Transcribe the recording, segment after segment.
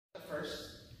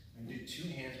did two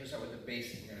hands. We're gonna start with the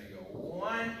basic. We're gonna go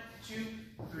 1, 2,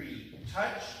 3,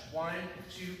 touch, 1,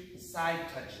 2, side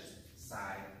touches,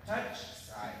 side touch,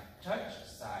 side touch,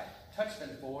 side touch,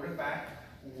 then forward and back.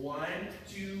 1,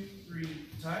 2, 3,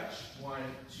 touch, 1,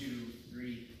 2,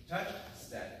 3, touch,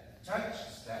 step, touch,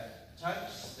 step,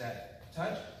 touch, step,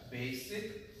 touch,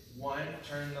 basic. 1,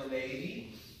 turn the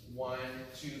lady, 1,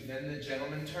 2, then the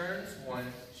gentleman turns, 1,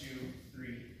 2,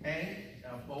 3, and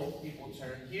now both people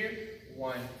turn here,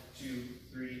 1, 2,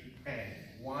 3, and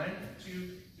 1, 2,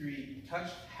 3,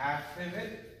 touch, half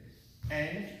pivot,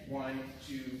 and 1,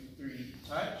 2, 3,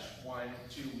 touch, 1,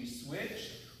 2, we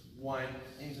switch, 1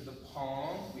 into the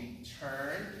palm, we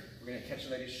turn, we're going to catch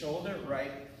the lady's shoulder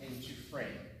right into frame.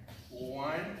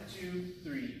 1, 2,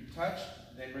 3, touch,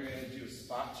 then we're going to do a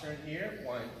spot turn here,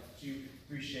 1, 2,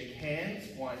 3, shake hands,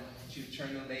 1, 2,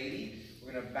 turn the lady,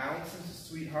 we're going to bounce into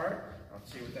sweetheart, I'll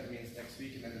tell you what that means next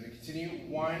week, and then we're going to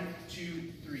continue, 1,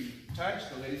 2, 3, touch,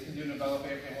 the ladies can do an envelope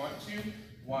if they want to,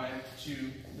 1, 2,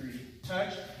 3,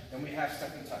 touch, then we have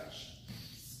step and touch,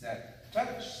 step,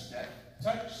 touch, step,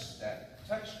 touch, step,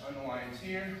 touch, unwind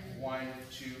here, 1,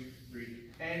 2, 3,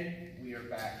 and we are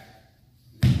back.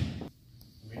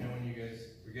 Let me know when you guys,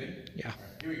 we're good? Yeah. All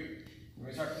right, here we go. We're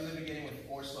going to start from the beginning with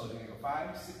 4 slows. We're going to go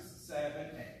 5, 6, 7,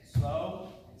 and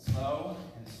slow, and slow,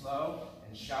 and slow,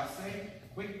 and chasse,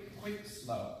 quick, quick,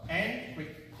 slow, and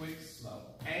quick, quick, slow,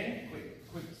 and quick,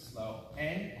 quick, slow,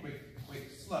 and quick, quick,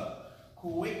 slow,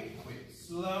 quick, quick,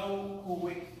 slow,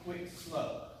 quick, quick,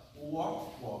 slow,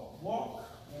 walk, walk, walk,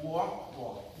 walk,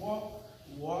 walk, walk,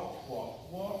 walk,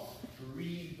 walk, walk,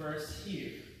 reverse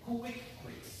here, quick,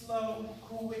 quick, slow,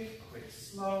 quick, quick,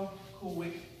 slow,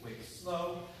 quick, quick,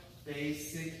 slow,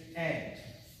 basic end,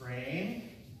 frame,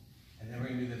 and then we're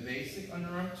going to do the basic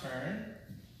underarm turn.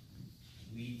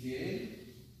 We did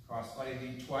crossbody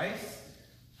lead twice,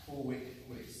 quick,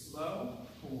 quick, slow,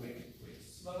 quick, quick,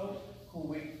 slow,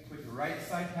 quick, quick, right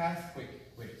side pass,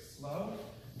 quick, quick, slow,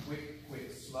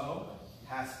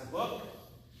 pass the book,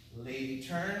 lady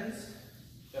turns,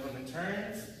 gentleman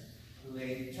turns,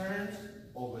 lady turns,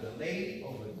 over the lady,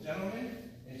 over the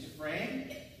gentleman, into frame,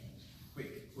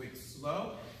 quick, quick,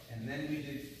 slow, and then we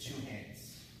did 2 hands.